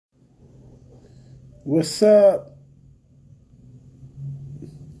What's up?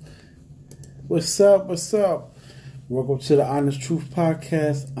 What's up? What's up? Welcome to the Honest Truth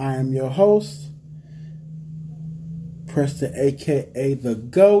Podcast. I am your host, Preston, aka the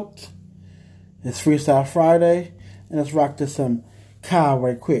GOAT. It's Freestyle Friday, and let's rock to some Kyle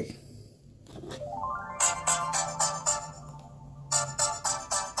right quick.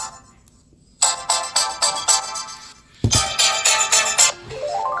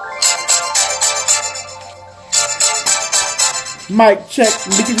 Mic check,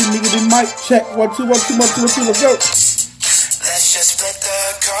 miggity, mic check. 1, 2, 1, 2, 1, 2, 1, 2, let's go. Let's just split the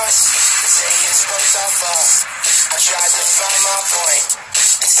cost. Say it's both our fault. I tried to find my point,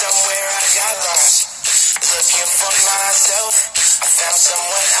 and somewhere I got lost. Looking for myself, I found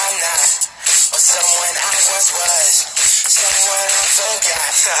someone I'm not, or someone I once was, someone I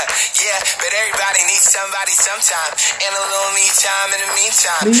forgot. Yeah, but everybody needs somebody sometime, and a little me time in the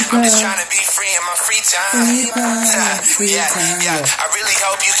meantime. I'm just trying to be free in my free time. Yeah, I really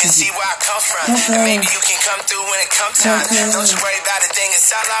hope you can see where I come from, and maybe you can come through when it comes time. Don't you worry about a thing,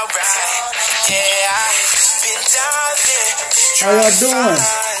 it's all alright. Yeah, I've been diving. How y'all doing?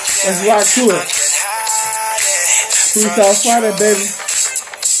 Let's rock to it. Freestyle Friday, baby.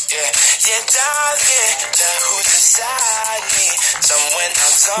 Yeah, diving to who's beside me. Someone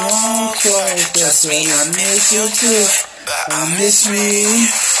I'm talking. Trust me, I miss you too. But I miss me.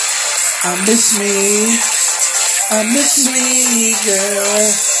 I miss me. I miss me, girl.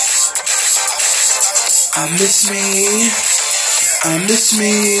 I miss me. I miss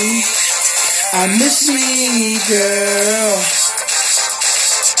me. I miss me, girl.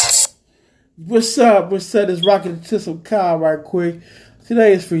 What's up? What's up? It's rocking to some Kyle right quick.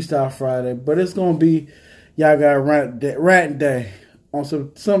 Today is Freestyle Friday, but it's gonna be Yagi Rant day on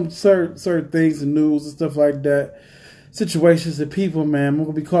some certain things and news and stuff like that, situations and people. Man, I'm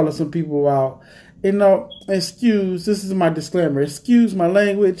gonna be calling some people out. Excuse. This is my disclaimer. Excuse my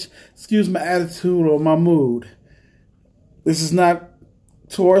language. Excuse my attitude or my mood. This is not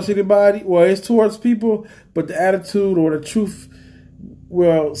towards anybody. Well, it's towards people, but the attitude or the truth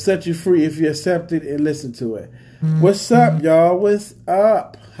will set you free if you accept it and listen to it. What's up, y'all? What's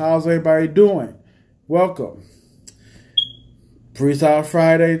up? How's everybody doing? Welcome. Freestyle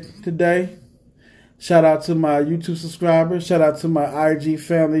Friday today. Shout out to my YouTube subscribers. Shout out to my IG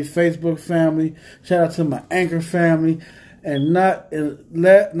family, Facebook family. Shout out to my Anchor family. And not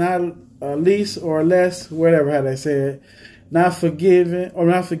least or less, whatever how they say it. Not forgetting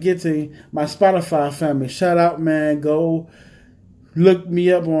my Spotify family. Shout out, man. Go look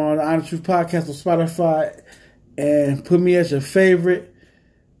me up on the Honest Truth Podcast on Spotify and put me as your favorite.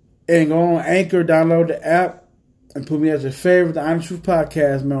 And go on Anchor, download the app, and put me as your favorite, the Honest Truth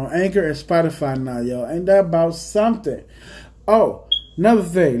Podcast, man, on Anchor and Spotify now, y'all. Ain't that about something? Oh, another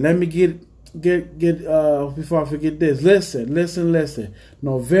thing. Let me get before I forget this. Listen.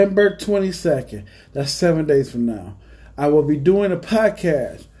 November 22nd. That's 7 days from now. I will be doing a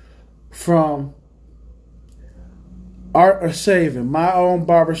podcast from Art of Shaving, my own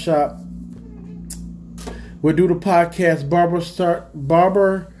barbershop. We'll do the podcast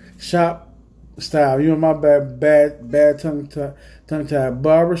barbershop style. You know my bad tongue tied.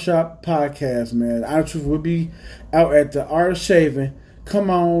 Barbershop podcast, man. Our truth will be out at the Art of Shaving. Come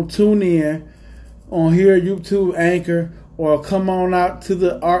on, tune in on here, YouTube, Anchor, or come on out to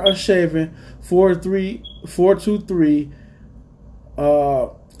the Art of Shaving, 423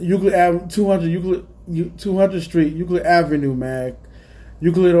 Euclid Avenue, 200 Street, Euclid Avenue, man.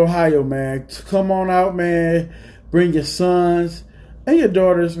 Euclid, Ohio, man. Come on out, man. Bring your sons and your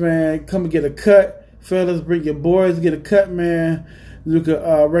daughters, man. Come and get a cut. Fellas, bring your boys, get a cut, man. You can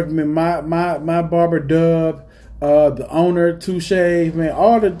recommend my barber Dub, the owner, Two Shave, man.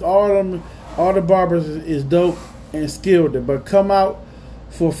 All the barbers is dope and skilled. But come out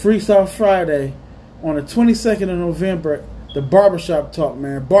for Freestyle Friday on the 22nd of November. The barbershop talk,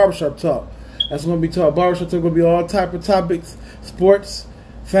 man. Barbershop talk. That's going to be talk. Barbershop talk going to be all type of topics, sports,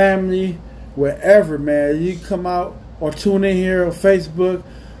 family, wherever, man. You come out or tune in here on Facebook,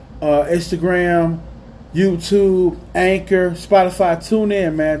 Instagram, YouTube, Anchor, Spotify. Tune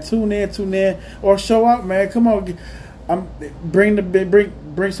in, man. Tune in, or show up, man. Come on, bring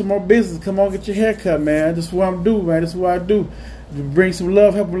some more business. Come on, get your hair cut, man. This is what I'm doing, man. This is what I do. Bring some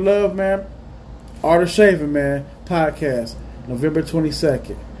love, help with love, man. Art of Shaving, man. Podcast, November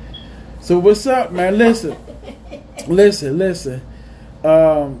 22nd. So what's up, man? Listen. Listen.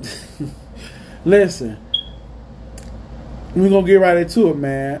 We're gonna get right into it,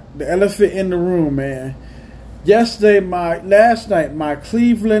 man. The elephant in the room, man. Last night, my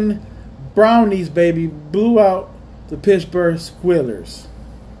Cleveland Brownies, baby, blew out the Pittsburgh Squillers.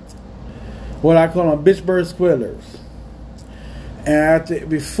 what I call them bitch bird squillers. And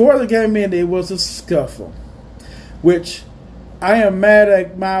before the game ended, it was a scuffle, which I am mad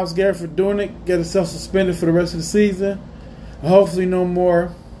at Myles Garrett for doing it. Get himself suspended for the rest of the season. Hopefully, no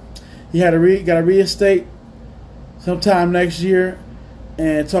more. He had got to reinstate sometime next year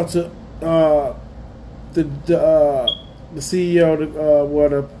and talk to the CEO,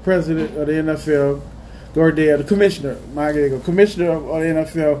 the president of the NFL, Gordell, the commissioner. Commissioner of the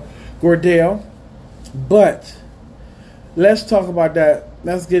NFL, Gordell. But let's talk about that.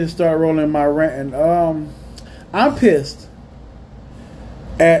 Let's get it started rolling my rant. I'm pissed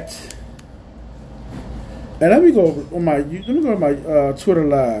at. And let me go to my Twitter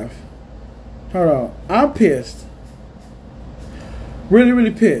live. Hold on. I'm pissed. Really,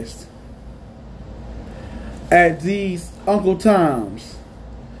 really pissed at these Uncle Toms,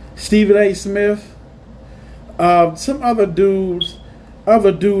 Stephen A. Smith, some other dude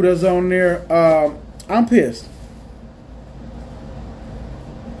that's on there. I'm pissed.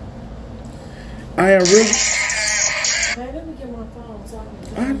 I am really. Man, let me get my phone so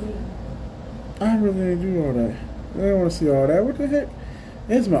I really didn't do all that. I don't want to see all that. What the heck?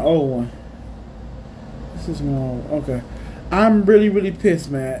 It's my old one. This is my old. Okay. I'm really, really pissed,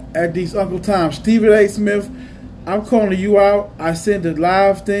 man, at these Uncle Toms. Stephen A. Smith, I'm calling you out. I sent the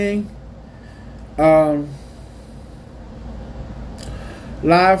live thing. Live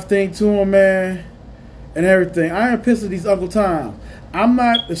thing to him, man, and everything. I am pissed at these Uncle Toms. I'm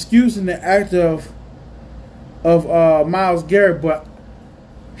not excusing the act of Myles Garrett, but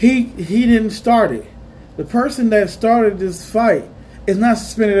he didn't start it. The person that started this fight is not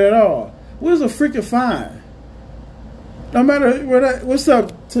suspended at all. What is a freaking fine? No matter what's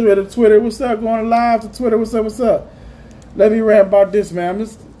up to Twitter, what's up going live to Twitter, what's up? Let me rant about this, man.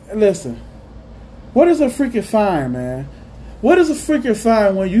 Listen. What is a freaking fine, man? What is a freaking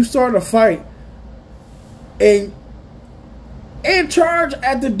fine when you start a fight and charge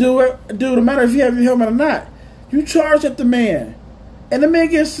at the dude, no matter if you have your helmet or not? You charge at the man, and the man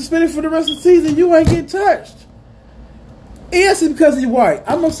gets suspended for the rest of the season. You ain't get touched. Yes, it's because he's white.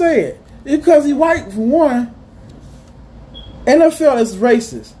 I'm gonna say it. It's because he's white for one. NFL is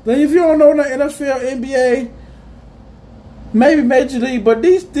racist. Now, if you don't know the NFL, NBA, maybe Major League, but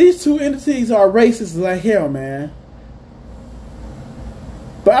these two entities are racist like hell, man.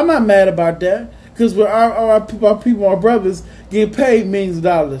 But I'm not mad about that because our people, our brothers, getting paid millions of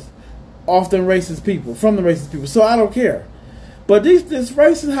dollars off them racist people, from the racist people. So I don't care. But this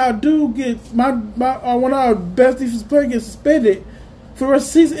racist how dude gets one of our best defensive players gets suspended for the rest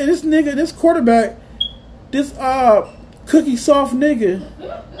of the season, and this nigga, this quarterback, this cookie soft nigga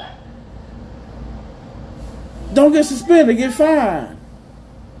don't get suspended, get fined.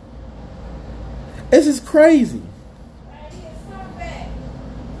 This is crazy.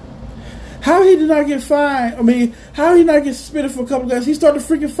 How he did not get fined? I mean, how he not get suspended for a couple of guys? He started a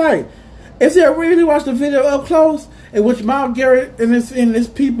freaking fight. If they really watch the video up close, in which Myles Garrett and his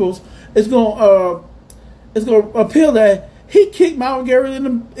peoples is gonna appeal that he kicked Myles Garrett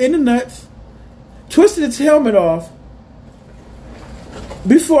in the nuts, twisted his helmet off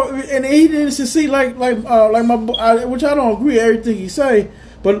before, and he didn't succeed like my which I don't agree with everything he say,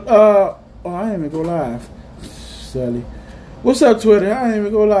 but I didn't even go live, Sally. What's up, Twitter? I didn't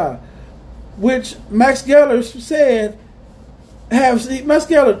even go live. Which Max Geller said, Max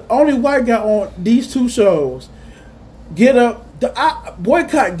Geller, only white guy on these two shows. Get Up,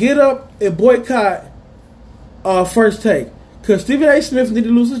 boycott Get Up and boycott First Take. Because Stephen A. Smith need to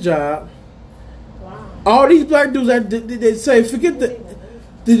lose his job. Wow. All these black dudes that they say, forget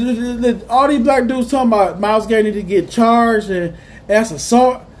all these black dudes talking about Myles Garrett need to get charged and that's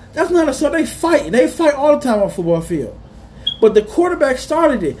assault. That's not assault. They fight. They fight all the time on a football field. But the quarterback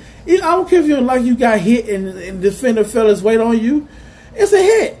started it. I don't care if you like you got hit and the defender fell his weight on you. It's a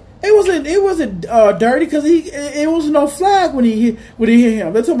hit. It wasn't dirty because it wasn't no flag when he hit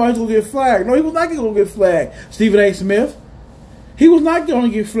him. They're talking about he was gonna get flagged. No, he was not gonna get flagged. Stephen A. Smith, he was not gonna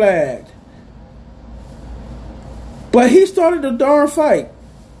get flagged. But he started the darn fight.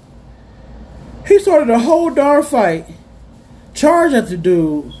 He started the whole darn fight. Charged at the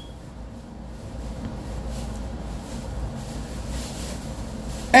dude.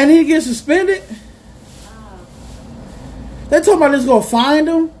 And he gets suspended. They talking about this gonna find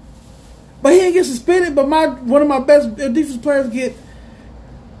him, but he ain't get suspended. But one of my best defense players get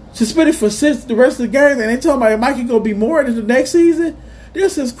suspended for the rest of the game, and they talking about it might go be more than the next season.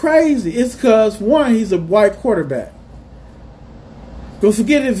 This is crazy. It's because one, he's a white quarterback. Go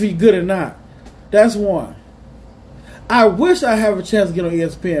forget if he's good or not. That's one. I wish I have a chance to get on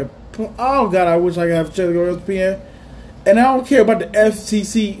ESPN. Oh God, I wish I could have a chance to go on ESPN. And I don't care about the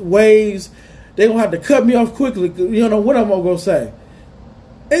FCC waves They gonna have to cut me off quickly. You don't know what I'm gonna go say.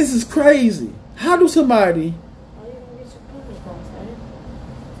 This is crazy. How do somebody?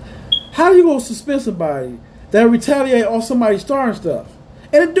 How do you gonna suspend somebody that retaliate on somebody starting stuff?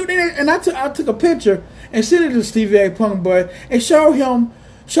 And the dude, and I took a picture and sent it to Stevie A. Punk Boy and showed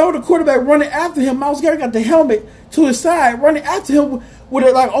the quarterback running after him. Myles Garrett got the helmet to his side, running after him with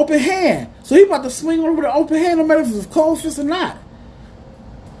a like open hand. So he about to swing on with an open hand, no matter if it's cold fist or not.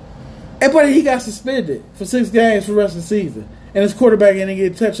 And but he got suspended for 6 games for the rest of the season, and his quarterback didn't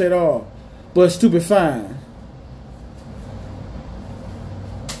get touched at all, but a stupid fine.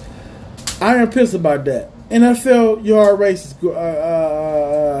 I am pissed about that. NFL, you are racist.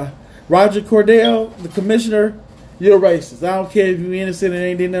 Roger Cordell, the commissioner, you're racist. I don't care if you're innocent and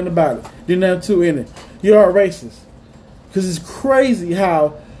ain't did nothing about it. Did nothing to in it. You are racist. Because it's crazy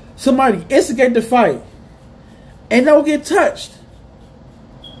how somebody instigate the fight and don't get touched.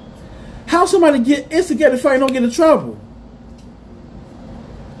 How somebody instigate the fight and don't get in trouble?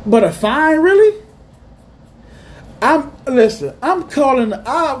 But a fine, really? I'm calling.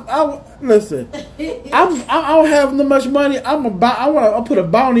 Listen. I don't have that much money. I'll put a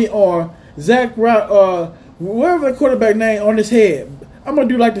bounty on Zach whatever the quarterback name on his head. I'm gonna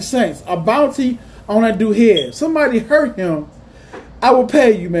do like the Saints, a bounty on that dude's head. Somebody hurt him, I will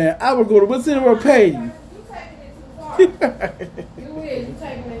pay you, man. I will go to what's in the world pay you. You taking it too far. You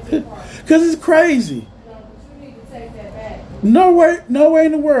taking it too far. Cause it's crazy. No, but you need to take that back. No way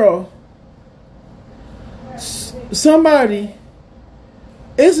in the world. Somebody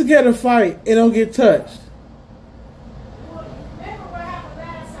instigate a fight and don't get touched. Well, remember what happened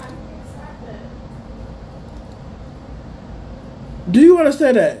last time? You didn't stop that. Do you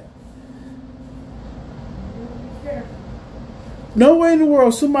understand that? Be careful. No way in the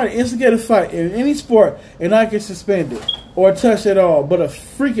world somebody instigate a fight in any sport and not get suspended or touched at all, but a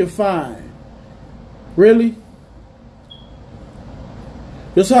freaking fine. Really?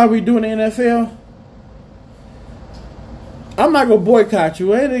 That's how we do in the NFL? I'm not gonna boycott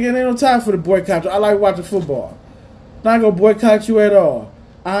you. Ain't no time for the boycott. I like watching football. Not gonna boycott you at all.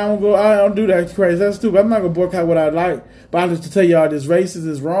 I don't do that crazy. That's stupid. I'm not gonna boycott what I like. But I'm just to tell y'all this racist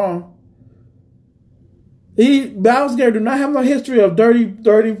is wrong. Myles Garrett do not have no history of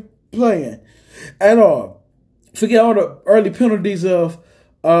dirty playing at all. Forget all the early penalties of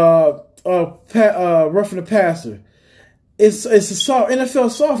roughing the passer. It's a soft NFL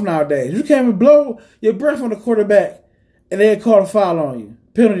soft nowadays. You can't even blow your breath on the quarterback and they call a foul on you,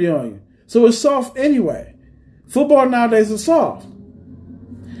 penalty on you. So it's soft anyway. Football nowadays is soft.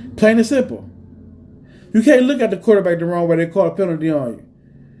 Plain and simple. You can't look at the quarterback the wrong way, they call a penalty on you.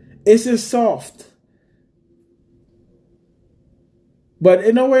 It's just soft. But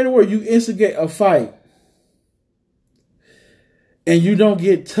in no way in the world you instigate a fight and you don't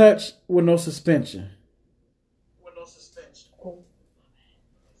get touched with no suspension.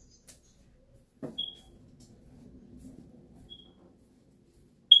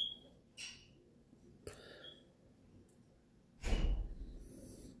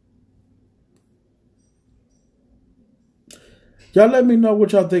 Y'all let me know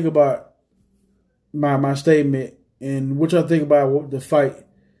what y'all think about my statement and what y'all think about the fight.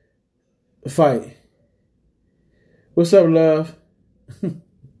 The fight. What's up, love?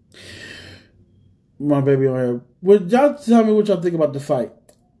 My baby on here. Would y'all tell me what y'all think about the fight?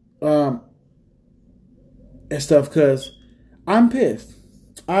 And stuff, because I'm pissed.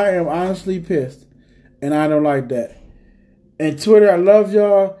 I am honestly pissed. And I don't like that. And Twitter, I love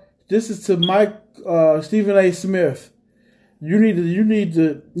y'all. This is to Mike Stephen A. Smith. You need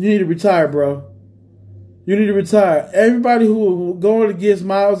to retire, bro. You need to retire. Everybody who going against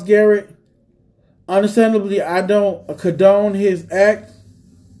Myles Garrett, understandably, I don't condone his act.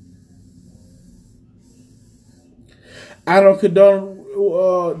 I don't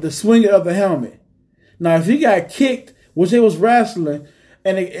condone the swinging of the helmet. Now, if he got kicked, which they was wrestling,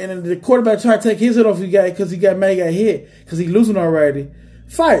 and the quarterback tried to take his head off, because he got mad, he got hit, because he losing already.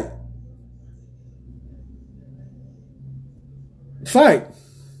 Fight. Fight.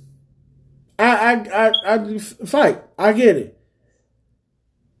 I fight. I get it.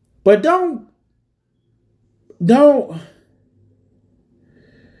 But don't not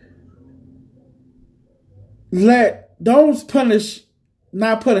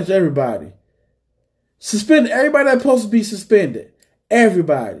punish everybody. Suspend everybody that's supposed to be suspended.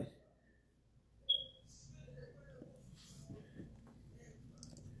 Everybody.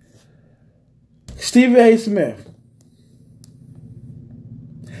 Stephen A. Smith.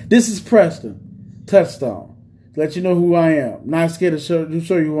 This is Preston. Touchstone. Let you know who I am. Not scared to show you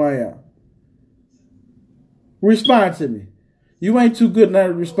who I am. Respond to me. You ain't too good not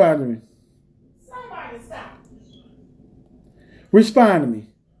to respond to me. Respond to me.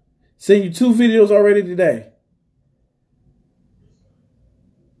 Send you 2 videos already today.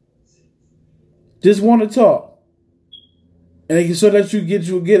 Just want to talk. And so that you get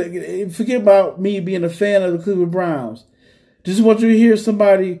forget about me being a fan of the Cleveland Browns. Just want you to hear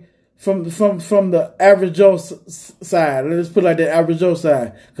somebody from the average Joe side. Let's put it like that, average Joe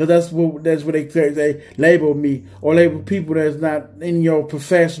side, because that's what they label me, or label people that's not in your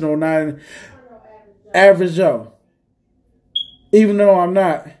professional, not in average Joe. Even though I'm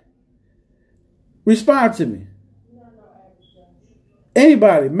not. Respond to me.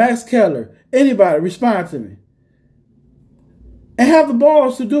 Anybody, Max Keller, anybody, respond to me. And have the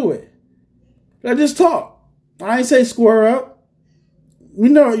balls to do it. Like, just talk. I ain't say square up. You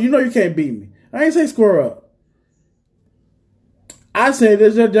know you can't beat me. I ain't say square up. I say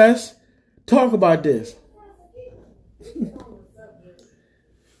just talk about this.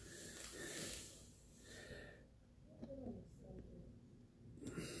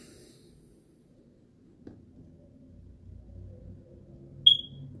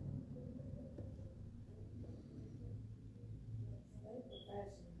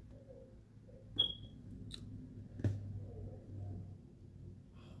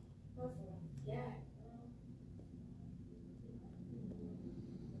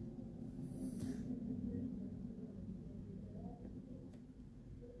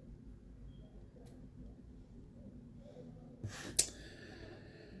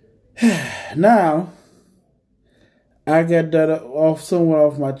 Now, I got that somewhat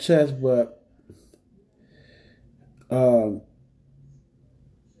off my chest, but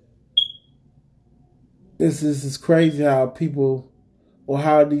this is crazy how people, or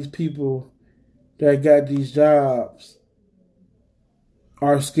how these people that got these jobs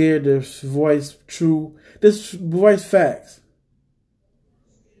are scared to voice facts.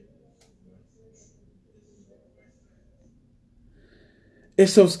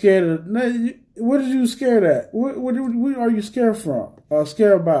 It's so scared of. What are you scared at? What are you scared from?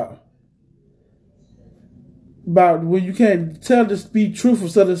 Scared about? About when you can't tell this, be truthful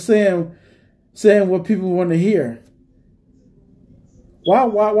instead of saying what people want to hear. Why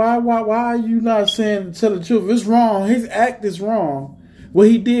are you not tell the truth? It's wrong. His act is wrong. What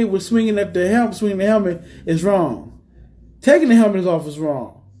he did with swinging the helmet is wrong. Taking the helmet off is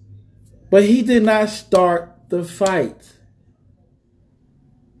wrong. But he did not start the fight.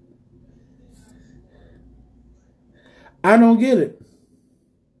 I don't get it.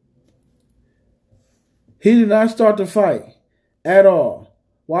 He did not start the fight at all.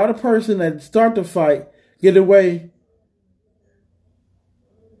 Why the person that start the fight get away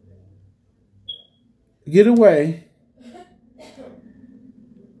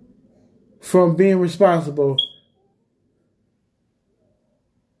from being responsible?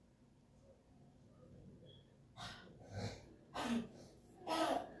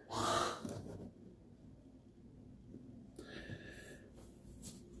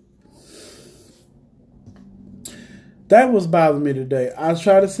 That was bothering me today. I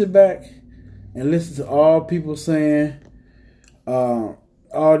try to sit back and listen to all people saying,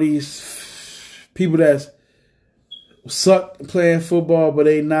 all these people that suck playing football, but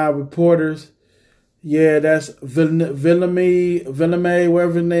they not reporters. Yeah, that's Villame,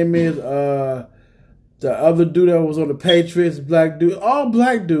 whatever his name is. The other dude that was on the Patriots, black dude. All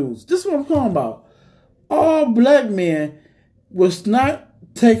black dudes. This is what I'm talking about. All black men was not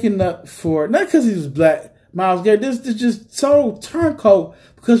taken up for, not because he was black. Miles Garrett, this is just so turncoat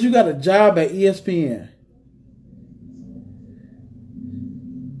because you got a job at ESPN.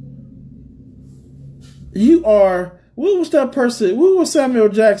 You are, what was that person? What was Samuel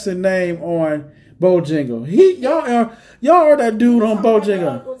Jackson's name on Bojangles? Y'all are that dude on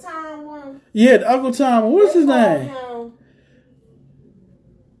Bojangles. Uncle Tom one. Yeah, the Uncle Tom. What's his name?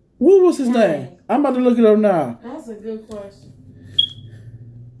 What was his name? I'm about to look it up now. That's a good question.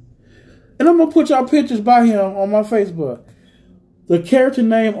 And I'm going to put y'all pictures by him on my Facebook. The character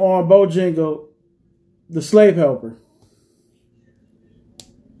name on Bojangles, the slave helper.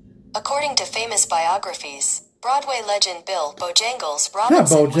 According to famous biographies, Broadway legend Bill Bojangles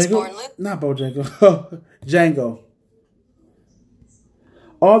Robinson was born Not Bojangles. Django.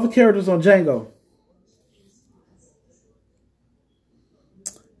 All the characters on Django.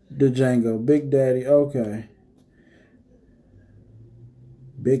 The Django. Big Daddy. Okay.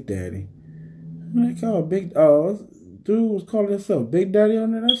 Big Daddy. What they call Big... Oh, dude was calling himself Big Daddy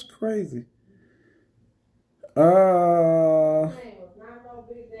on there? That's crazy. No,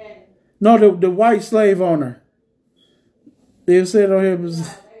 the white slave owner. They said on here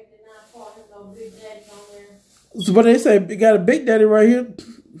was... But they say you got a Big Daddy right here.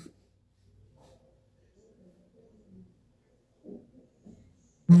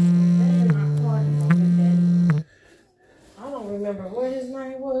 I don't remember what his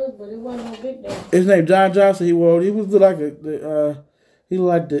name was, but it wasn't no Big Daddy. His name John Johnson. He was like he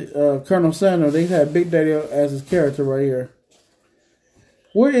like the Colonel Sanders. They had Big Daddy as his character right here.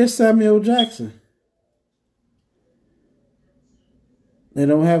 Where is Samuel Jackson? They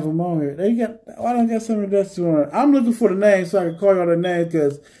don't have him on here. Why don't get Samuel Jackson on? I'm looking for the name so I can call y'all the name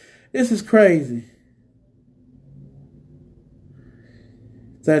because this is crazy.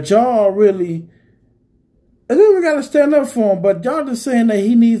 That y'all really, I think we got to stand up for him, but y'all just saying that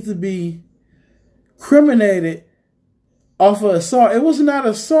he needs to be criminated off of assault. It was not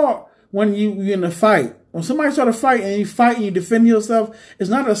assault when you're in a fight. When somebody start a fight and you fight and you defend yourself, it's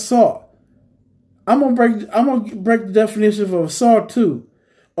not assault. I'm gonna break the definition of assault too.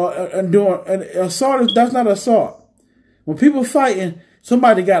 Assault that's not assault. When people fighting,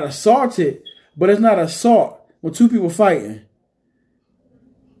 somebody got assaulted, but it's not assault when two people fighting.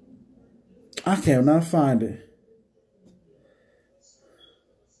 I cannot find it.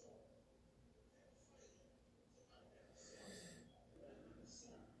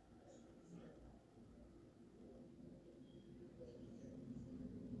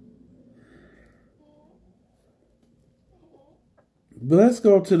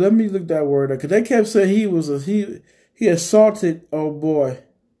 But let me look that word up. Because they kept saying he assaulted, oh boy.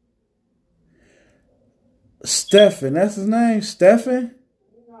 Stephen, that's his name? Stephen?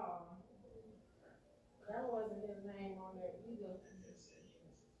 No. That wasn't his name on there either.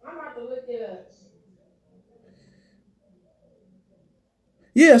 I'm about to look it up.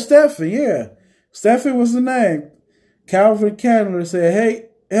 Yeah, Stephen, yeah. Stephen was the name. Calvin Candler said, hey,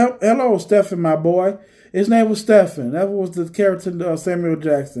 hello, Stephen, my boy. His name was Stephen. That was the character of Samuel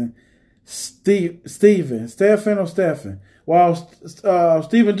Jackson. Stephen. While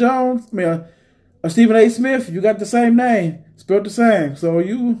Stephen Jones, Stephen A. Smith, you got the same name. Spelled the same. So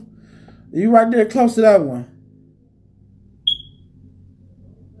you right there close to that one.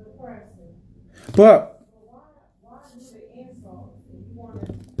 But Why do the insult?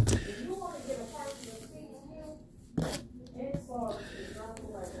 If you want to get a person to speak to you, insult is not the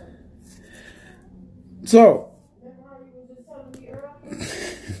right way. so Remember how you were just telling me earlier?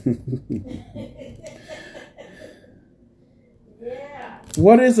 Yeah.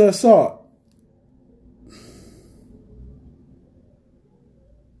 what is assault?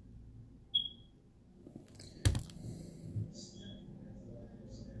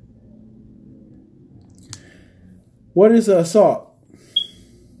 What is assault?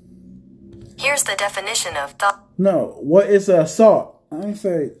 Here's the definition of thought. No, what is assault? I ain't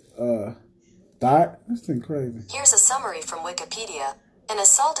say thought. That's thing crazy. Here's a summary from Wikipedia. An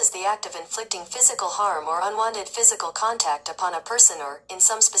assault is the act of inflicting physical harm or unwanted physical contact upon a person or, in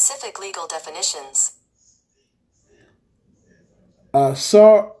some specific legal definitions.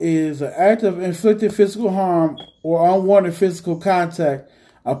 Assault is an act of inflicting physical harm or unwanted physical contact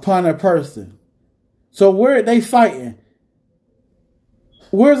upon a person. So where are they fighting?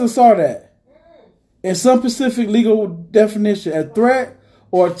 Where's assault at? In some specific legal definition, a threat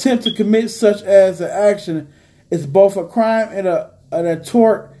or attempt to commit such as an action is both a crime and a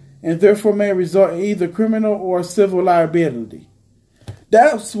tort, and therefore may result in either criminal or civil liability.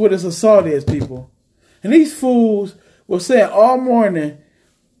 That's what this assault is, people. And these fools were saying all morning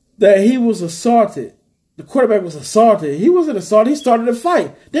that he was assaulted. The quarterback was assaulted. He wasn't assaulted. He started a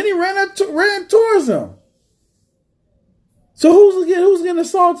fight. Then he ran towards him. So who's getting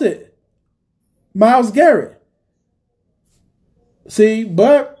assaulted? Myles Garrett. See,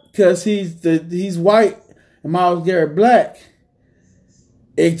 but because he's white and Myles Garrett black,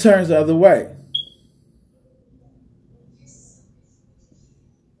 it turns the other way.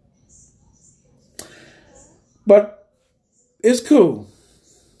 But it's cool.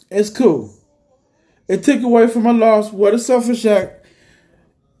 It's cool. It took away from a loss. What a selfish act.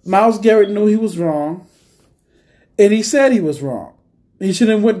 Myles Garrett knew he was wrong. And he said he was wrong. He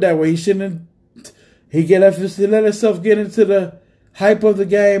shouldn't have went that way. He shouldn't have. He let himself get into the hype of the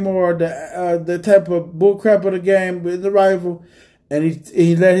game or the type of bullcrap of the game with the rival. And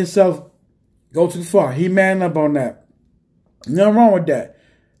he let himself go too far. He manned up on that. Nothing wrong with that.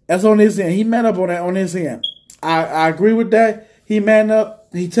 That's on his end. He manned up on that on his end. I agree with that. He manned up.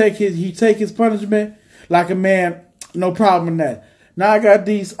 He take his punishment like a man. No problem in that. Now I got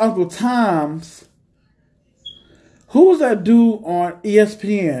these Uncle Toms. Who was that dude on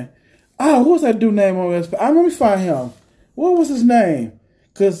ESPN? Oh, who was that dude name on ESPN? Let me find him. What was his name?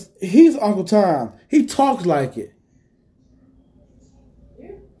 Because he's Uncle Tom. He talks like it.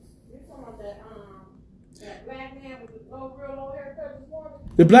 You're talking about that black man with the real low haircut this morning?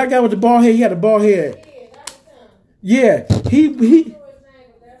 The black guy with the bald head. He had a bald head. Yeah, that was him. Yeah, he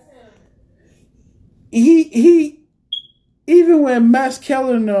he even when Max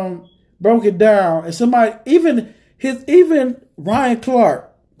Keller and them broke it down, and somebody even Ryan Clark.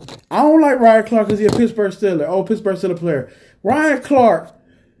 I don't like Ryan Clark because he's a Pittsburgh Steeler, old Pittsburgh Steeler player. Ryan Clark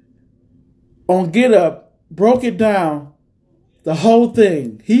on Get Up broke it down, the whole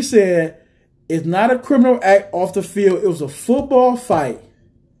thing. He said it's not a criminal act off the field. It was a football fight.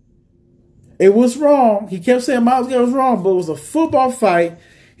 It was wrong. He kept saying Myles Garrett was wrong, but it was a football fight.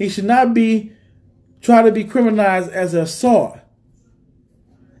 He should not be trying to be criminalized as an assault.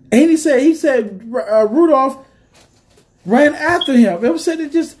 And he said Rudolph ran after him. It was said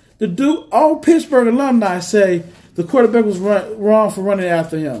that just the dude, all Pittsburgh alumni say the quarterback was wrong for running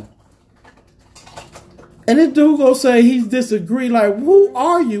after him. And this dude gonna say he's disagreed. Like, who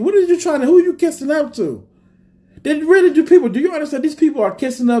are you? What are you trying to? Who are you kissing up to? Do you understand? These people are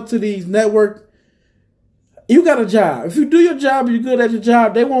kissing up to these network. You got a job. If you do your job and you're good at your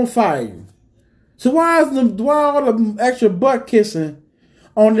job, they won't fire you. So why all the extra butt kissing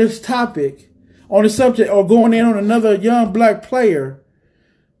on this topic, on the subject, or going in on another young black player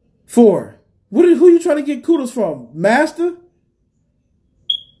for? Who are you trying to get kudos from? Master?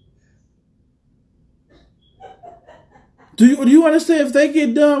 Do you understand if they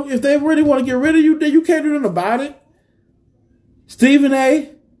get done, if they really want to get rid of you, then you can't do nothing about it? Stephen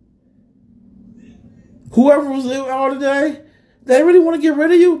A. Whoever was there all today, they really want to get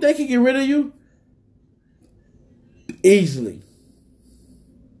rid of you, they can get rid of you easily.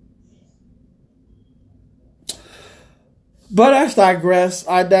 But I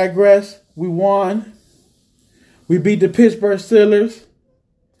digress. We won. We beat the Pittsburgh Steelers.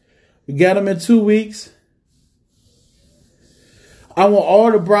 We got them in 2 weeks. I want all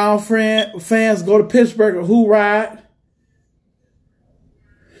the Brown fans to go to Pittsburgh and hoorah.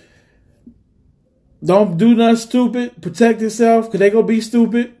 Don't do nothing stupid. Protect yourself, because they going to be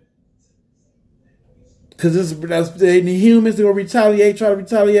stupid. Because the humans are going to try to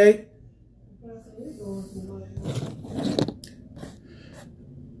retaliate.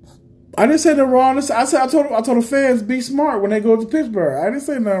 I didn't say nothing wrong. I told the fans, be smart when they go to Pittsburgh. I didn't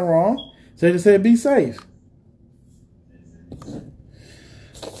say nothing wrong. They just said be safe.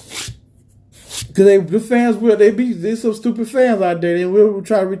 Because the fans there's some stupid fans out there. They will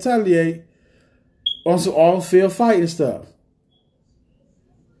try to retaliate on some on-field fight and stuff.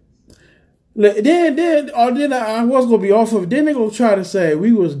 Then I was gonna be off of it. Then they gonna try to say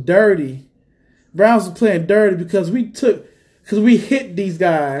we was dirty. Browns was playing dirty because we hit these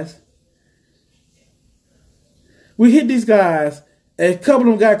guys. We hit these guys, and a couple of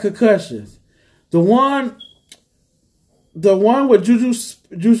them got concussions. The one with Juju,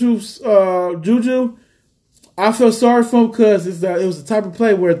 I feel sorry for him because it was the type of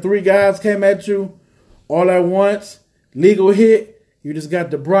play where 3 guys came at you all at once, legal hit. You just got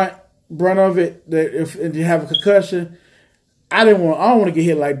the brunt of it. If you have a concussion, I don't want to get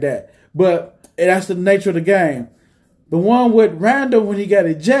hit like that. But that's the nature of the game. The one with Randall when he got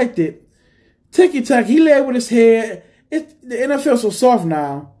ejected, ticky tack, he led with his head. The NFL so soft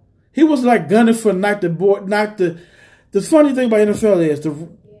now. He was like gunning for knock the. The funny thing about NFL is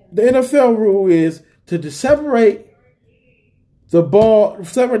the NFL rule is to separate the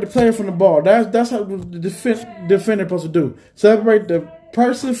player from the ball. That's how the defender supposed to do. Separate the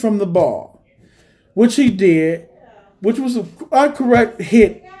person from the ball, which he did, which was an incorrect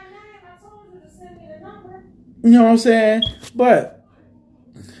hit. You know what I'm saying? But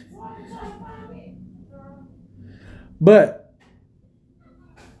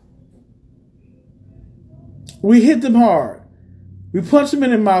we hit them hard. We punched him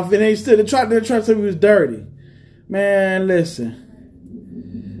in the mouth, and they tried to say we was dirty. Man,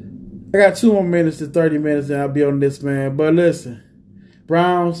 listen. I got 2 more minutes to 30 minutes, and I'll be on this, man. But listen,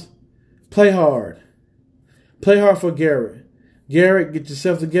 Browns, play hard. Play hard for Garrett. Garrett, get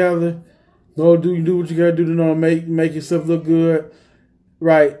yourself together. Go do what you gotta do to make yourself look good.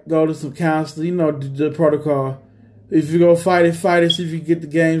 Right, go to some counseling. You know the protocol. If you go fight it. See if you can get the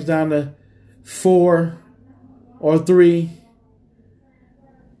games down to 4 or 3.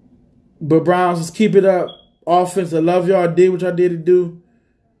 But Browns, just keep it up. Offense, I love y'all. Did what y'all did to do.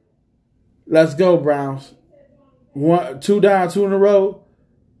 Let's go, Browns. 2 down, 2 in a row.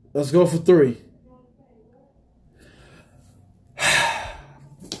 Let's go for 3.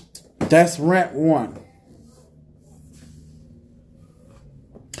 That's rant 1.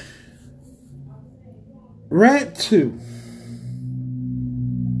 Rant 2.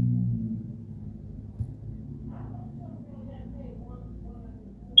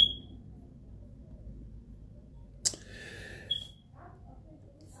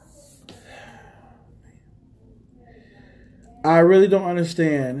 I really don't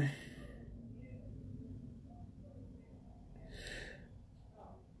understand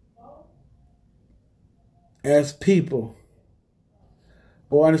as people,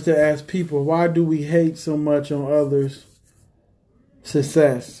 or understand as people, why do we hate so much on others'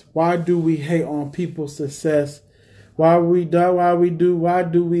 success? Why do we hate on people's success? Why do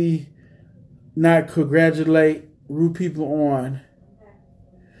we not congratulate, root people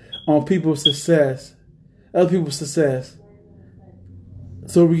on people's success, other people's success,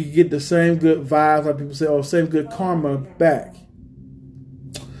 so we can get the same good vibes, like people say, or same good karma back.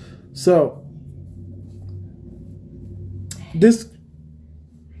 So this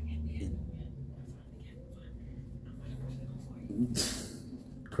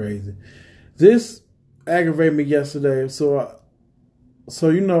crazy. This aggravated me yesterday. So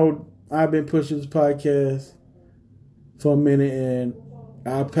you know, I've been pushing this podcast for a minute, and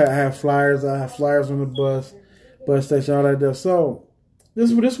I have flyers. I have flyers on the bus station, all that stuff. So this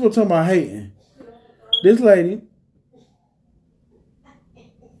is what we're talking about hating. This lady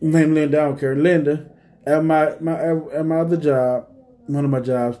named Linda, I don't care, Linda, at my other job, one of my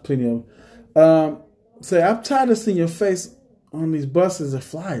jobs, plenty of, say, I'm tired of seeing your face on these buses and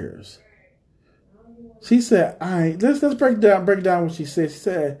flyers. She said, let's break down what she said. She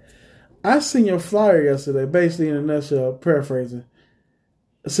said, I seen your flyer yesterday, basically in a nutshell, paraphrasing.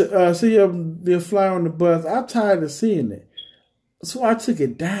 See your flyer on the bus. I'm tired of seeing it. So I took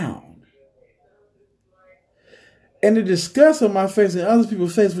it down. And the disgust on my face and other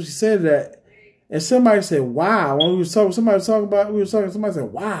people's face when she said that, and somebody said, wow. When we were talking, somebody said,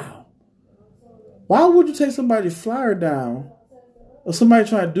 wow. Why would you take somebody's flyer down or somebody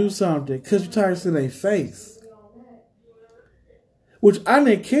trying to do something because you're tired of seeing their face? Which I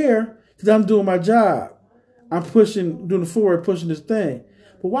didn't care because I'm doing my job. I'm doing the forward, pushing this thing.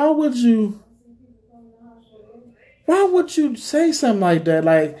 But why would you say something like that?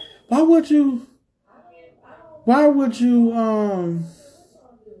 Like, why would you why?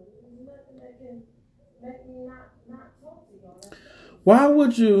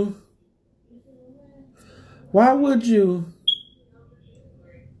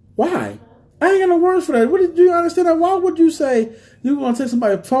 I ain't got no words for that. Do you understand that? Why would you say you want to take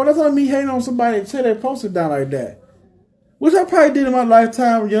somebody's phone? That's like me hating on somebody and tear their poster down like that. Which I probably did in my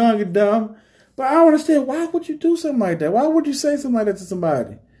lifetime, young and dumb. But I don't understand, why would you do something like that? Why would you say something like that to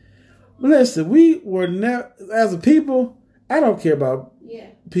somebody? Listen, we were never, as a people, I don't care about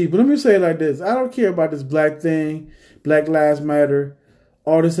people. Let me say it like this. I don't care about this black thing, Black Lives Matter,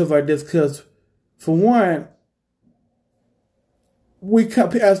 all this stuff like this. Because, for one,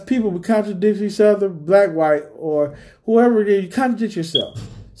 as people, we contradict each other, black, white, or whoever it is. You contradict yourself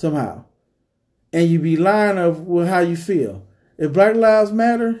somehow. And you be lying of how you feel. If Black Lives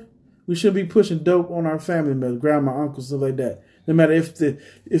Matter, we shouldn't be pushing dope on our family members, grandma, uncles, stuff like that. No matter if the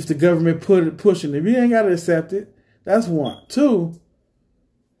government pushing it. We ain't got to accept it. That's one. Two,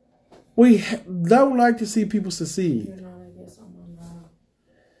 we don't like to see people succeed. You know, I guess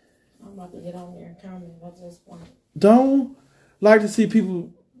I'm about to get on there and comment at this point. Don't like to see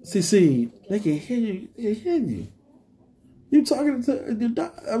people succeed. They can hear you. They hear you. You talking to the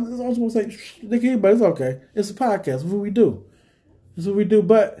doctor. I was going to say, they can hear, but it's okay. It's a podcast. That's what we do. That's what we do.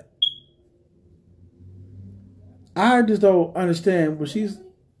 But I just don't understand what she's...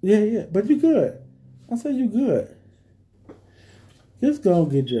 Yeah. But you good. I said you good. Just go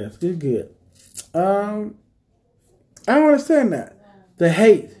and get dressed. Get good. I don't understand that. The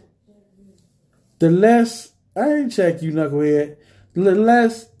hate. The less... I ain't check you, knucklehead. The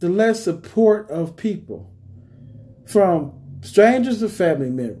less support of people. From strangers to family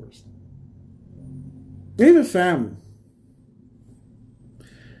members. Even family.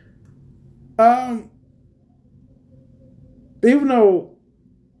 Even though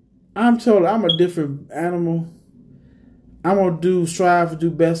I'm told I'm a different animal, I'm gonna strive to do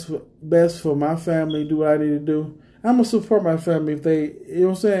best for my family, do what I need to do. I'm gonna support my family if they, you know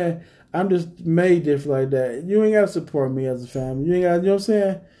what I'm saying? I'm just made different like that. You ain't gotta support me as a family. You ain't gotta, you know what I'm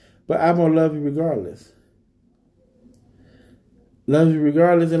saying? But I'm gonna love you regardless. Love you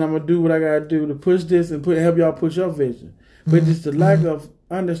regardless, and I'm gonna do what I gotta do to push this and help y'all push your vision. But just the lack of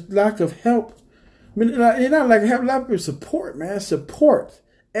help. I mean, it's not like help, lack of support, man. Support.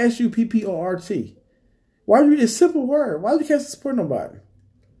 SUPPORT. Why you? It's a simple word. Why you can't support nobody?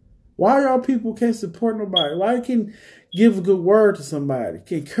 Why y'all people can't support nobody? Why you can give a good word to somebody?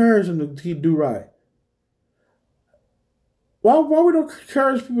 Can encourage them to do right? Why we don't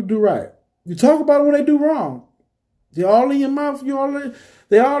encourage people to do right? You talk about it when they do wrong. They all in your mouth.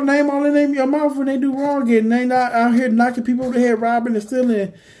 They all name your mouth when they do wrong. They not out here knocking people over the head, robbing and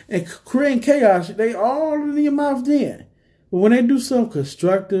stealing and creating chaos. They all in your mouth then. But when they do something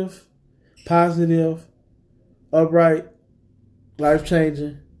constructive, positive, upright, life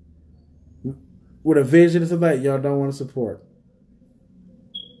changing, with a vision and stuff like that, y'all don't want to support.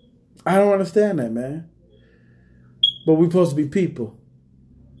 I don't understand that, man. But we supposed to be people.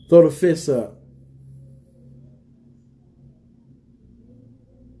 Throw the fists up.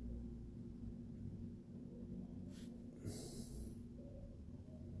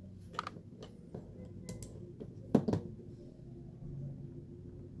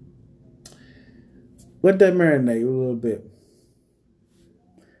 Let that marinate a little bit.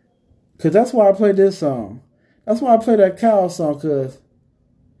 Because that's why I play this song. That's why I play that cow song, because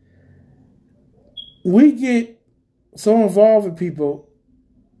we get so involved with people.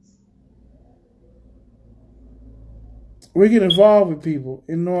 We get involved with people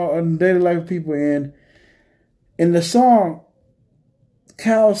in daily life of people. And in the song,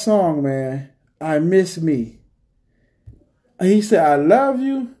 Cow song, man, I Miss Me. He said, I love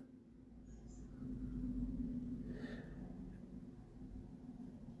you.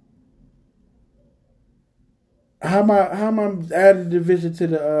 How am I adding division to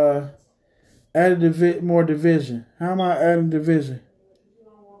the more division? How am I adding division? You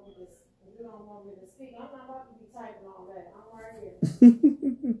don't want me to speak. I'm not about to be typing all that. I'm right here.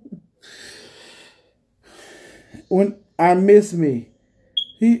 When I Miss Me.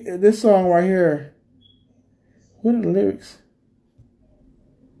 This song right here. What are the lyrics?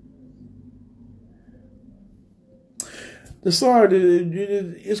 The song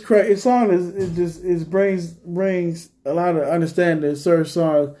it's crazy. The song is brings a lot of understanding in certain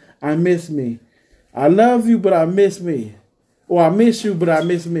songs. I miss me. I love you, but I miss me. Or I miss you, but I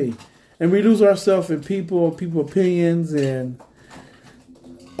miss me. And we lose ourselves in people opinions and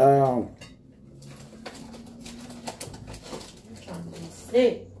You're trying to be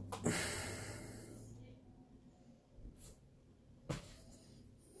sick.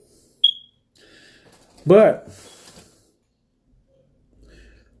 but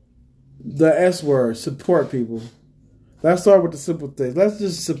the S word, support people. Let's start with the simple things. Let's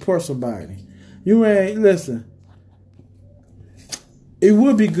just support somebody. You ain't, listen, it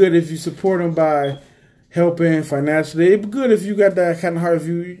would be good if you support them by helping financially. It'd be good if you got that kind of heart if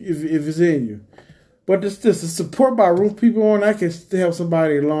it's in you. But it's just the support by root people on that can help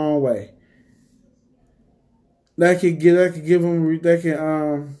somebody a long way. That can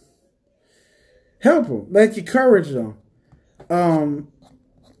help them. That can encourage them.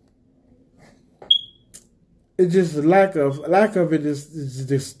 It's just the lack of it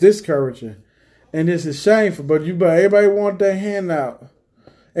is discouraging, and this is shameful. But everybody want their handout.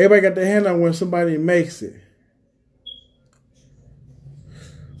 Everybody got their handout when somebody makes it.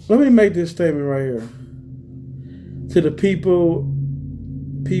 Let me make this statement right here to the people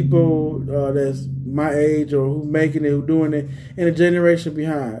that's my age or who making it, who doing it, and a generation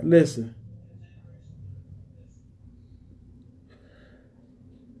behind. Listen.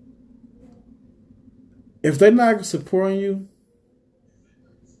 If they're not supporting you,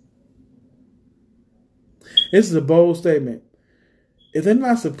 this is a bold statement. If they're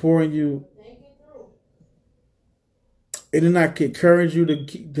not supporting you, and they're not encourage you to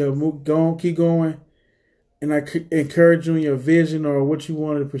keep going, and I encourage you in your vision or what you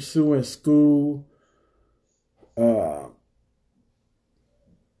want to pursue in school,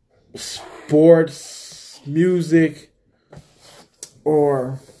 sports, music,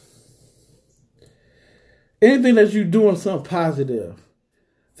 or anything that you're doing something positive.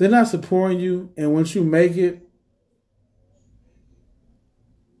 They're not supporting you, and once you make it,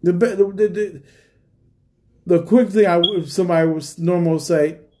 the quick thing somebody would normally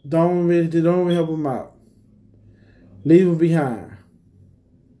say, don't even help them out. Leave them behind.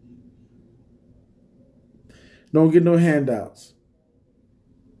 Don't get no handouts.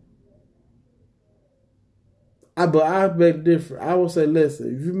 But I make it different. I will say,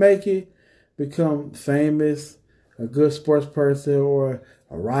 listen, if you make it, become famous, a good sports person, or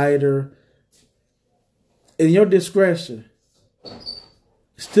a writer, in your discretion,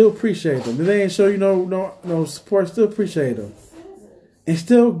 still appreciate them. If they ain't show you no support, still appreciate them, and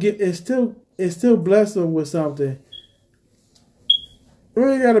still bless them with something. It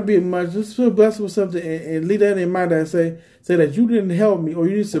really gotta be much. Just feel blessed with something, and leave that in mind. That say that you didn't help me or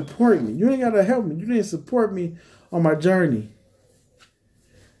you didn't support me. You ain't gotta help me. You didn't support me on my journey.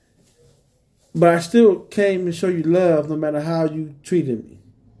 But I still came to show you love no matter how you treated me.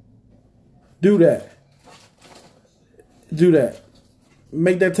 Do that.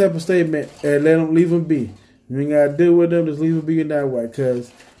 Make that type of statement and leave them be. You ain't got to deal with them, just leave them be in that way,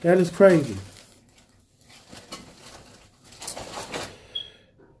 because that is crazy.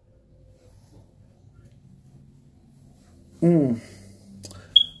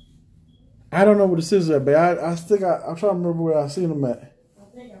 I don't know where the scissors are, but I'm trying to remember where I seen them at. I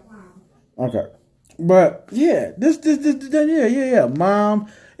think I found. Okay. But yeah, yeah. Mom,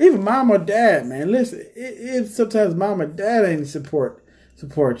 even mom or dad, man. Listen, if sometimes mom or dad ain't support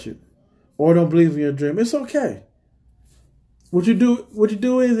you or don't believe in your dream, it's okay. What you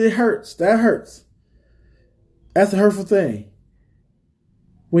do is it hurts. That hurts. That's a hurtful thing.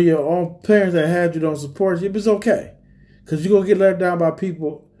 When your own parents that had you don't support you, but it's okay. Because you're going to get let down by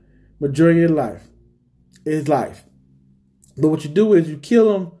people majority of your life. It's life. But what you do is you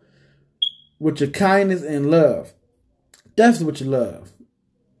kill them with your kindness and love. That's what you love.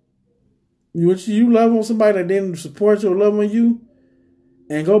 You love on somebody that didn't support you or love on you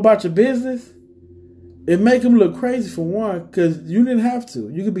and go about your business, it make them look crazy for one, because you didn't have to.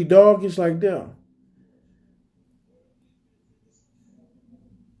 You could be doggish like them.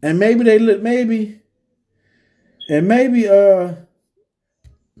 And maybe they look, maybe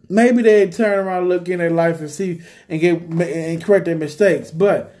they turn around and look in their life and see and correct their mistakes.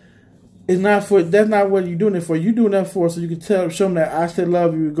 But that's not what you're doing it for. You're doing that for so you can show them that I still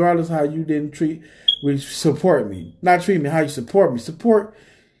love you regardless of how you didn't support me. Not treat me, how you support me. Support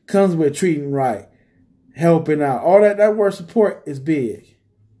comes with treating right, helping out. All that word support is big.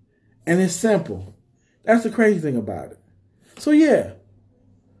 And it's simple. That's the crazy thing about it. So yeah.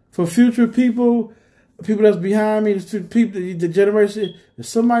 For future people that's behind me, the generation, if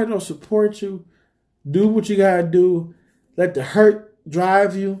somebody don't support you, do what you gotta do. Let the hurt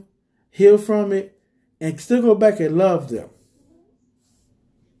drive you, heal from it, and still go back and love them.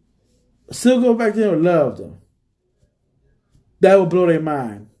 Still go back there and love them. That will blow their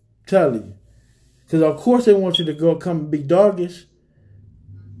mind. I'm telling you. Because of course they want you to come and be doggish.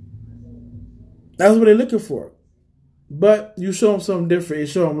 That's what they're looking for. But you show them something different and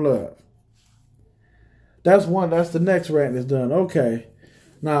show them love. That's the next rant that's done. Okay.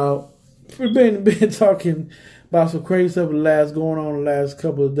 Now, we've been talking about some crazy stuff going on the last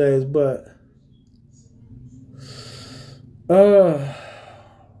couple of days, but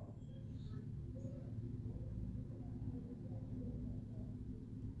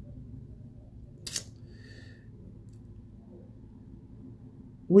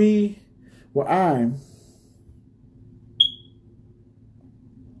I'm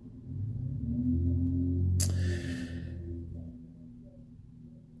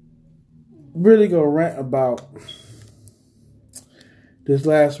really gonna rant about this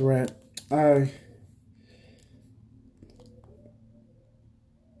last rant.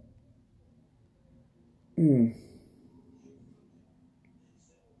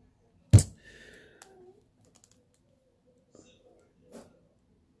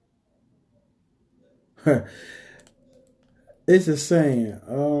 It's a saying.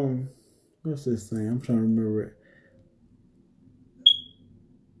 What's this saying? I'm trying to remember it.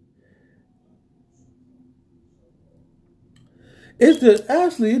 It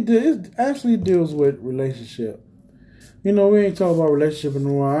actually deals with relationship. You know, we ain't talking about relationship in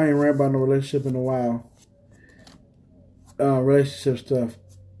a while. I ain't rant about no relationship in a while. Relationship stuff.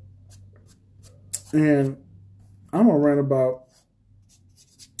 And I'm gonna rant about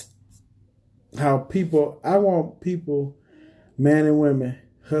how I want people, men and women,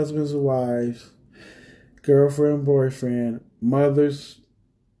 husbands and wives, girlfriend, boyfriend, mothers,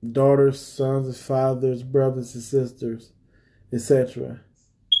 daughters, sons and fathers, brothers and sisters, etc.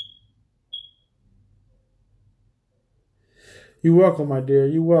 You're welcome, my dear.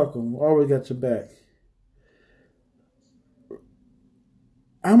 You're welcome. Always got your back.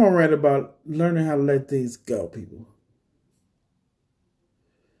 I'm gonna rant about learning how to let things go, people.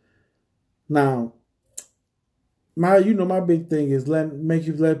 Now, my big thing is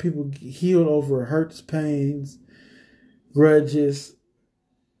let people heal over hurts, pains, grudges,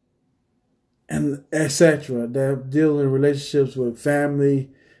 and etc. that deal in relationships with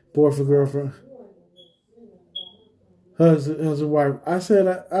family, boyfriend, girlfriend, husband, wife. I said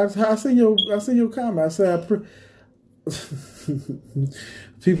I seen your comment. I said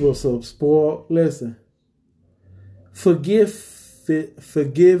people are so spoiled. Listen, forgiving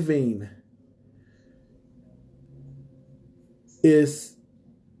is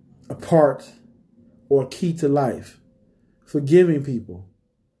a part or a key to life. Forgiving people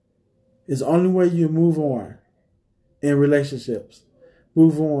is the only way you move on in relationships.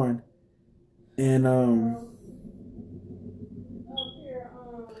 Move on and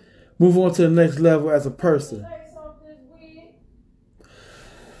move on to the next level as a person.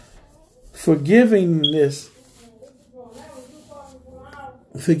 Forgiveness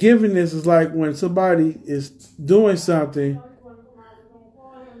is like when somebody is doing something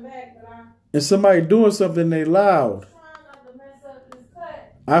and somebody doing something they loud.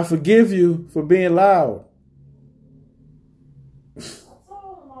 I forgive you for being loud.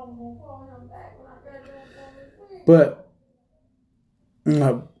 But,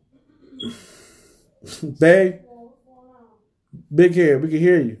 babe, big hair, we can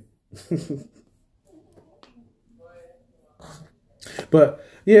hear you. But,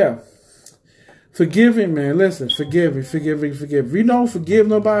 yeah. Forgiving, man. Listen, forgive. If you don't forgive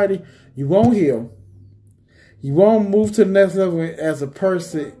nobody, you won't heal. You won't move to the next level as a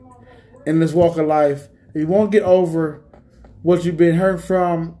person in this walk of life. You won't get over what you've been hurt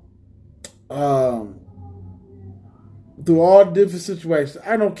from through all different situations.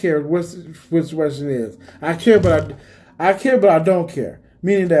 I don't care what situation it is. I care, but I don't care.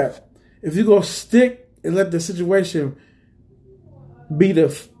 Meaning that if you go stick and let the situation be the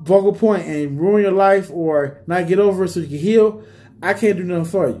focal point and ruin your life or not get over it so you can heal, I can't do nothing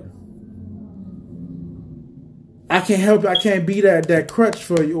for you. I can't help you. I can't be that crutch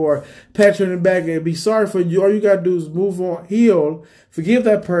for you or pat you in the back and be sorry for you. All you got to do is move on, heal, forgive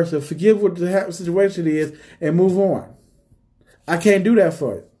that person, forgive what the situation is, and move on. I can't do that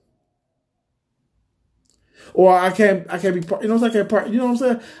for you. Or I can't be, you know what I'm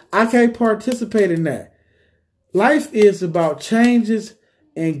saying? I can't participate in that. Life is about changes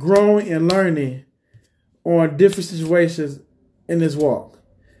and growing and learning on different situations in this walk.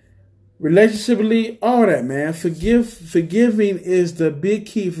 Relationshiply, all that, man. Forgiving is the big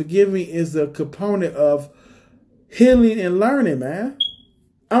key. Forgiving is the component of healing and learning, man.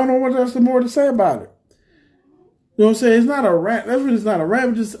 I don't know what else more to say about it. You know what I'm saying? It's not a rant. That's really not a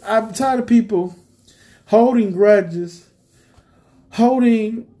rant. I'm tired of people holding grudges,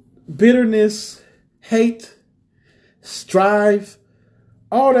 holding bitterness, hate, strife,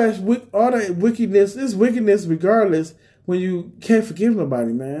 all that wickedness. It's wickedness regardless when you can't forgive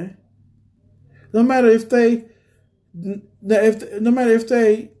nobody, man. No matter if they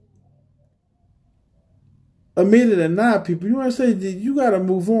admit it or not, people, you want to say that you got to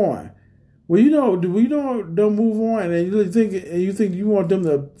move on. When you don't move on, and you think you want them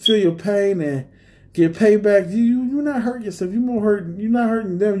to feel your pain and get payback, you're not hurting yourself. You're not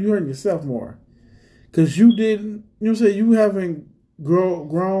hurting them. You're hurting yourself more because you didn't. You know what I'm saying? You haven't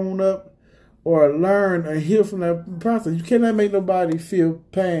grown up or learned or healed from that process. You cannot make nobody feel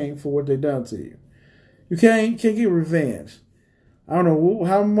pain for what they done to you. You can't get revenge. I don't know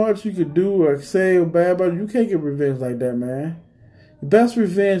how much you could do or say or bad about it. You can't get revenge like that, man. The best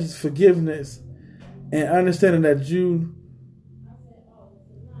revenge is forgiveness and understanding that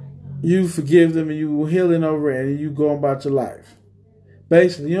you forgive them and you healing over it and you go about your life.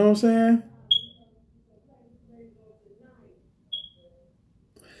 Basically, you know what I'm saying?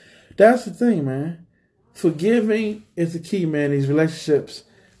 That's the thing, man. Forgiving is the key, man. These relationships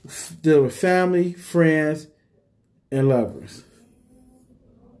deal with family, friends, and lovers.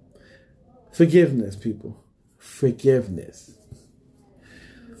 Forgiveness, people. Forgiveness.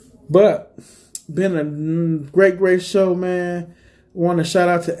 But, been a great show, man. Want to shout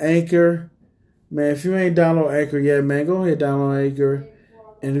out to Anchor. Man, if you ain't download Anchor yet, man, go ahead and download Anchor.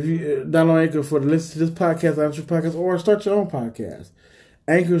 And if you download Anchor for the listen to this podcast, or start your own podcast.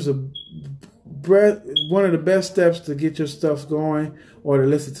 Anchor's one of the best steps to get your stuff going or to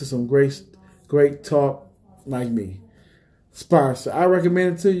listen to some great talk like me. Sponsor. I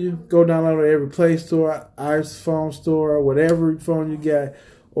recommend it to you. Go download it every Play Store, iPhone store, whatever phone you got,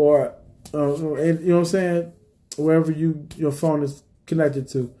 or you know what I'm saying, wherever your phone is connected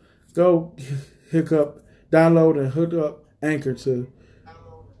to. Go download and hook up Anchor to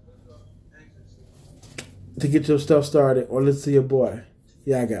get your stuff started, or listen to your boy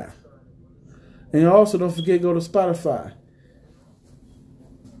Yagi. And also don't forget, go to Spotify.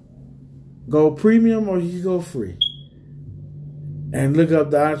 Go premium or you can go free. And look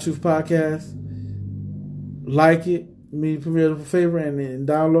up the Honest Truth Podcast. Like it. Put me a favor and then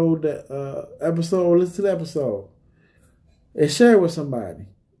download the episode or listen to the episode. And share it with somebody.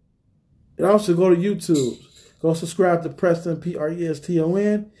 And also go to YouTube. Go subscribe to Preston,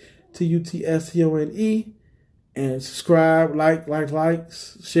 Preston, Tutstone. And subscribe, like,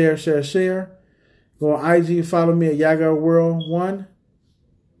 share. Go on IG, follow me at Yagi World 1.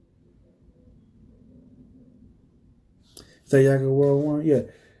 Is that Yagi World 1? Yeah.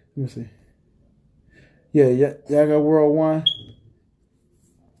 Let me see. Yeah, Yagi World 1.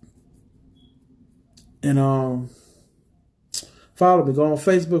 And follow me. Go on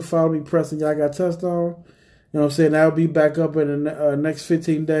Facebook, follow me, Preston Yagi Touchdown. You know what I'm saying? That'll be back up in the next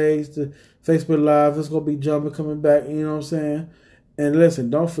 15 days. The Facebook Live, it's going to be jumping, coming back. You know what I'm saying? And listen,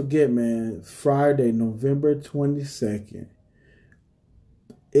 don't forget, man, Friday, November 22nd,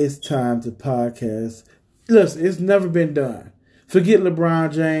 it's time to podcast. Listen, it's never been done. Forget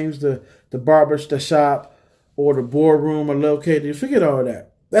LeBron James, the barber, the shop, or the boardroom or located. Forget all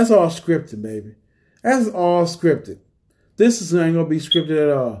that. That's all scripted, baby. That's all scripted. This is ain't gonna be scripted at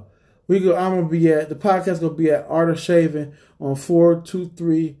all. I'm gonna be at the podcast. Gonna be at Art of Shaving on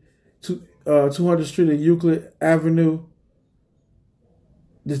 423 200th Street and Euclid Avenue.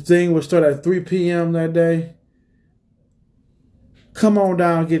 The thing will start at 3 p.m. that day. Come on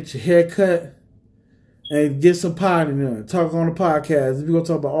down, get your hair cut, and get some pie in there. Talk on the podcast. We're going to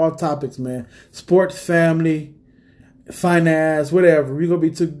talk about all topics, man. Sports, family, finance, whatever. We're going to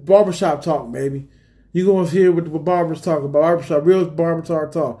be to barbershop talk, baby. You're going to hear what the barbers talk about. Barbershop, real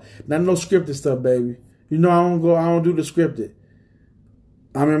barbershop talk. Not no scripted stuff, baby. You know I don't do the scripted.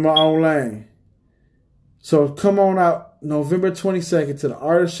 I'm in my own lane. So come on out November 22nd to the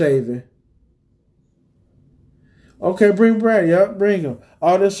Art of Shaving. Okay, bring Brad. Yep, bring him.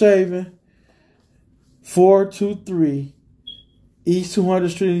 Art of Shaving, 423 East 200th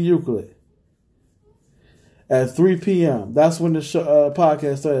Street in Euclid at 3 p.m. That's when the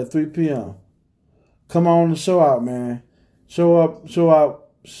podcast started at 3 p.m. Come on and show out, man. Show up, show out,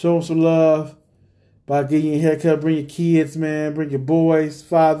 show some love by getting your haircut. Bring your kids, man. Bring your boys,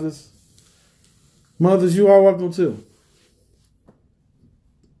 fathers. Mothers, you are welcome too.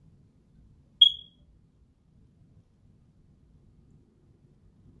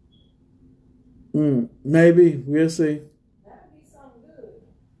 Maybe. We'll see. That'd be something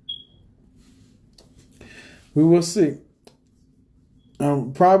good. We will see.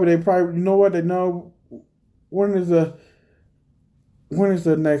 Probably, you know what? They know when is the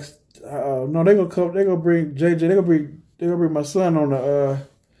next? No, they gonna come. They gonna bring JJ. They gonna bring my son on the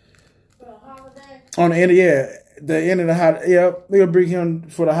For the holiday? on the end. Yeah, the end of the holiday. Yeah, they gonna bring him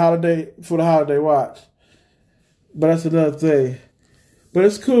for the holiday watch. But that's another thing. But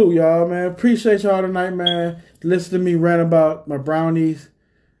it's cool, y'all, man. Appreciate y'all tonight, man. Listen to me rant about my Brownies.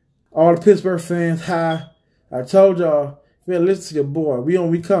 All the Pittsburgh fans, hi. I told y'all, you better listen to your boy.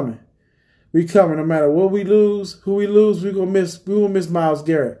 We coming. We coming. No matter what we lose, who we lose, we gonna miss Myles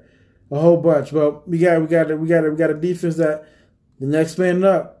Garrett a whole bunch. But we got a defense that the next man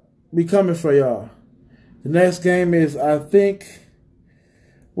up. We coming for y'all. The next game is, I think,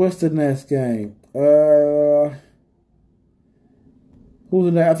 what's the next game? Who's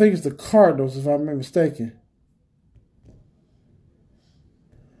in that? I think it's the Cardinals, if I'm not mistaken.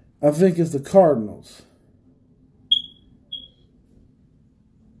 I think it's the Cardinals.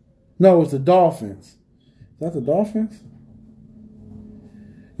 No, it's the Dolphins. Is that the Dolphins?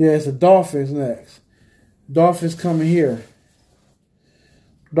 Yeah, it's the Dolphins next. Dolphins coming here.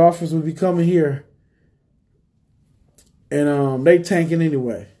 Dolphins will be coming here. And they tanking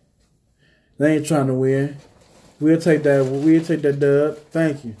anyway. They ain't trying to win. We'll take that dub.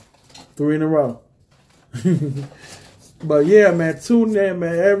 Thank you. 3 in a row. But yeah, man, tune in,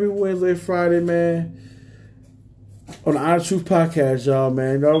 man, every Wednesday, Friday, man, on the Honest Truth Podcast, y'all,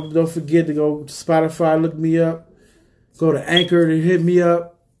 man. Don't forget to go to Spotify, look me up. Go to Anchor to hit me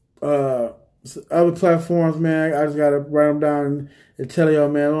up. Other platforms, man, I just gotta write them down and tell y'all,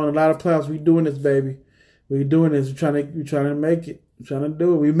 man, on a lot of platforms, we doing this, baby. We doing this. We trying to make it. We trying to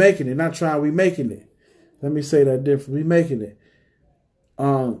do it. We making it. Not trying. We making it. Let me say that different. We making it.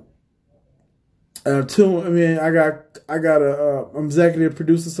 I'm executive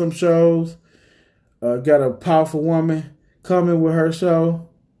producing some shows. Got a powerful woman coming with her show.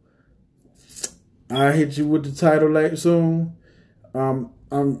 I hit you with the title later soon. I'm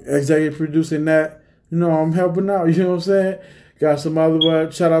executive producing that. You know, I'm helping out. You know what I'm saying? Got some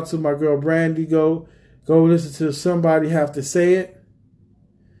other shout out to my girl Brandy. Go listen to Somebody Have to Say It.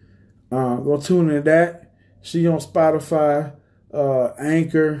 Go tune into that. She on Spotify,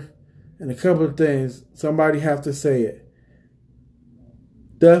 Anchor, and a couple of things. Somebody Have to Say It.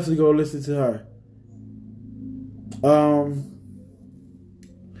 Definitely go listen to her.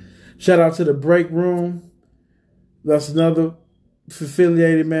 Shout out to the Break Room. That's another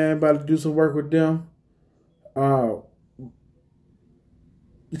affiliated, man. About to do some work with them.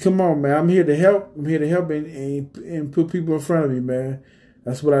 Come on, man. I'm here to help. I'm here to help and put people in front of me, man.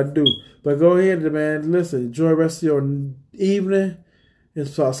 That's what I do. But go ahead, man. Listen, enjoy the rest of your evening.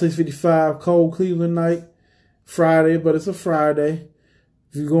 It's about 6:55, cold Cleveland night. Friday, but it's a Friday.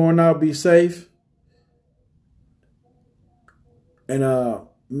 If you're going out, be safe. And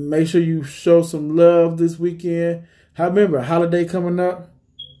make sure you show some love this weekend. Remember, holiday coming up.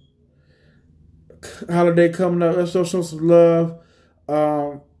 Let's show some love.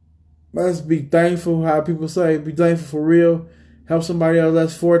 Let's be thankful. How people say, be thankful for real. Help somebody else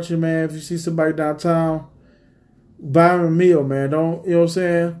less fortunate, man. If you see somebody downtown, buy them a meal, man. Don't, you know what I'm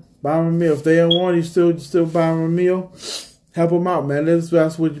saying? Buy them a meal. If they don't want it, you still buy them a meal. Help them out, man. That's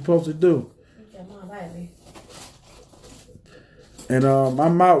what you're supposed to do. And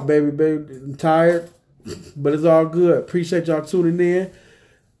I'm out, baby. I'm tired, but it's all good. Appreciate y'all tuning in.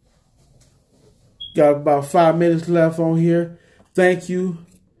 Got about 5 minutes left on here. Thank you.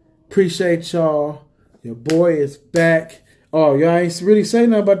 Appreciate y'all. Your boy is back. Oh, y'all ain't really saying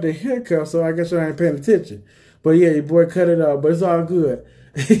nothing about the haircut, so I guess y'all ain't paying attention. But yeah, your boy cut it off, but it's all good.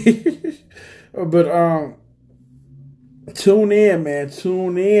 But tune in, man.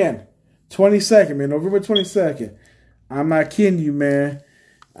 Tune in. 22nd, man. November 22nd. I'm not kidding you, man.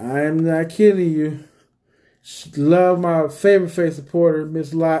 I am not kidding you. Love my favorite face supporter,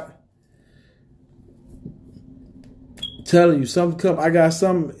 Miss Lot. Telling you, something come. I got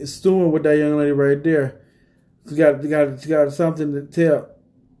something stewing with that young lady right there. She got something to tell.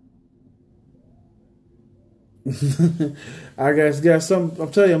 I got some.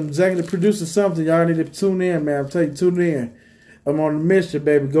 I'm telling you, I'm exactly producing something. Y'all need to tune in, man. I'm telling you, tune in. I'm on a mission,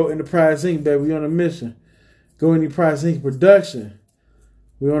 baby. Go Enterprise Inc., baby. We on a mission. Go Enterprise Inc. production.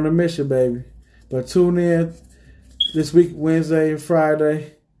 We on a mission, baby. But tune in this week, Wednesday and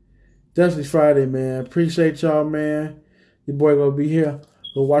Friday. Definitely Friday, man. Appreciate y'all, man. Your boy gonna be here.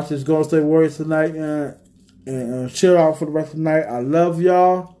 Go watch this Golden State Warriors tonight and chill out for the rest of the night. I love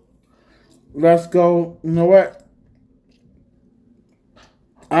y'all. Let's go. You know what?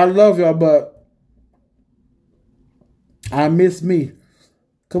 I love y'all, but I miss me.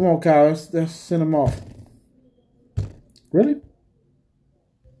 Come on, Kyle. Let's send them off. Really?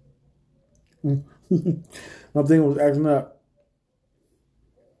 My thing was acting up.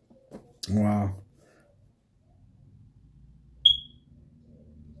 Wow.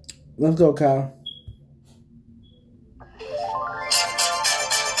 Let's go, Kyle.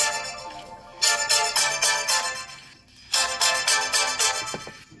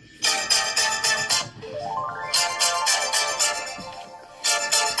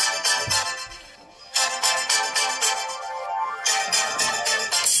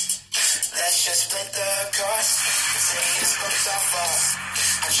 Let's just split the cost. Say it's both our fault.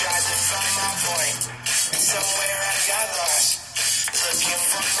 I tried to find my point, and somewhere I got lost. Looking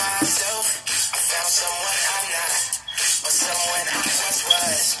for myself, I found someone I'm not, or someone I once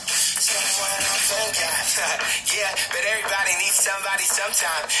was, someone I forgot. Yeah, but everybody needs somebody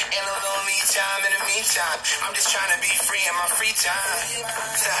sometime, and a little me time in the meantime. I'm just trying to be free in my free time.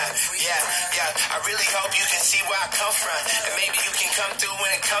 Yeah, I really hope you can see where I come from, and maybe you can come through when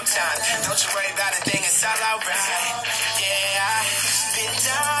it comes time. Don't you worry about a thing, it's all alright. Yeah, I've been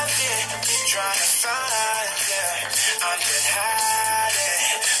diving, trying to find you. I'm been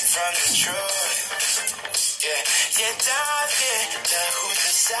hiding from the truth. Yeah, diving, the who's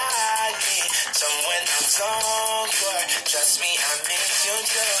inside me. Someone I'm long for. Trust me, I miss you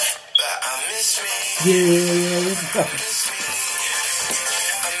too, but I miss me. Yeah. I miss me.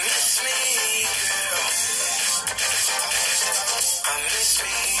 I miss me, girl. I miss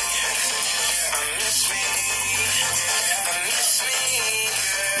me. I miss me. I miss me,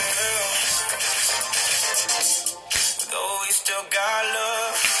 girl. Though we still got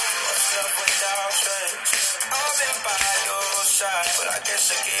love, what's up without trust? I've been by your side, but I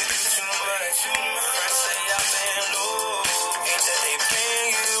guess I gave you too much. Friends say I've been low, ain't that they bring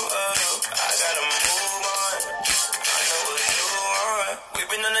you up? I gotta move on, I know what you want. We've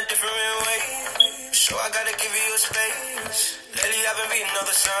been on a different way, so I gotta give you your space. Lately I've been reading all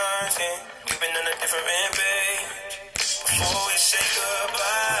the signs, and we've been on a different page. Before we say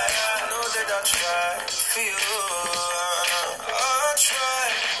goodbye, I know that I'll try for you. I'll try.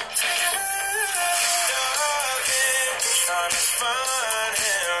 Trying to find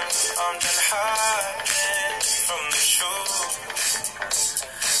him, I'm done hiding from the truth.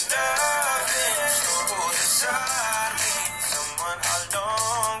 Diving, who's inside me, someone I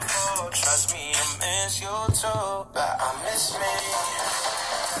long for. Trust me, I miss you too, but I miss me.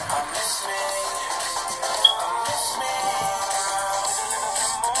 I miss me. I miss me.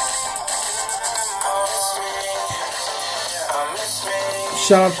 I miss me. I miss me.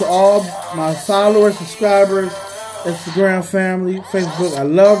 Shout out to all my followers, subscribers, Instagram family, Facebook. I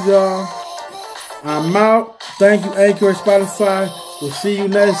love y'all. I'm out. Thank you, Anchor, Spotify. We'll see you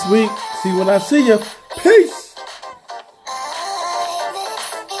next week. See you when I see you. Peace.